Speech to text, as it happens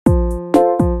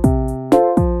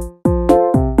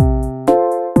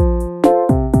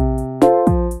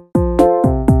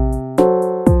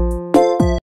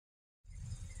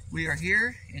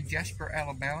here in Jasper,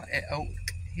 Alabama at Oak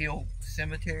Hill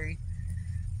Cemetery,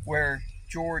 where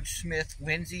George Smith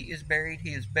Lindsey is buried.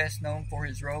 He is best known for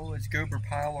his role as Goober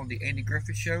on the Andy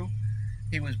Griffith Show.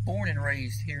 He was born and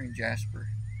raised here in Jasper.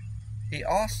 He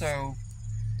also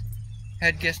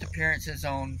had guest appearances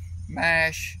on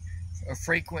MASH, a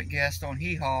frequent guest on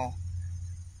Hee Haw,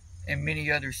 and many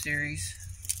other series.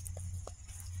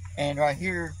 And right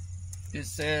here it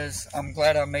says, "I'm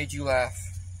glad I made you laugh."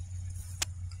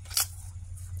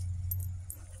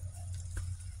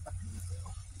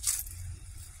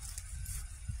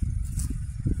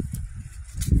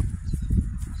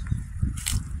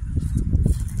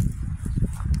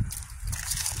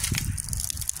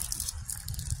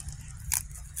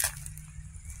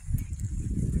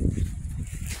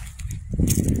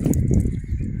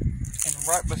 And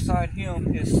right beside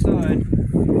him, his son,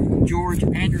 George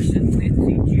Anderson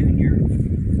Lindsey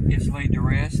Jr., is laid to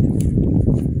rest.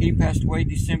 He passed away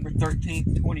December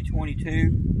 13th,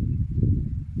 2022.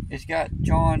 It's got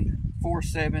John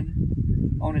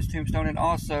 4:7 on his tombstone, and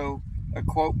also a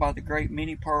quote by the great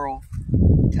Minnie Pearl: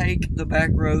 "Take the back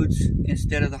roads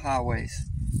instead of the highways."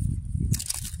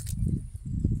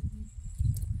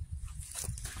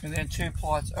 And then 2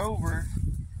 plots over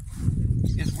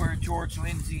is where George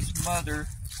Lindsey's mother,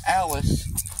 Alice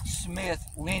Smith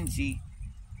Lindsey,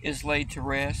 is laid to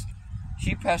rest.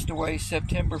 She passed away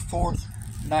September 4th,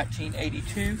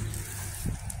 1982.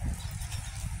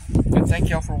 And thank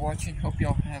y'all for watching. Hope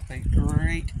y'all have a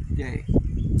great day.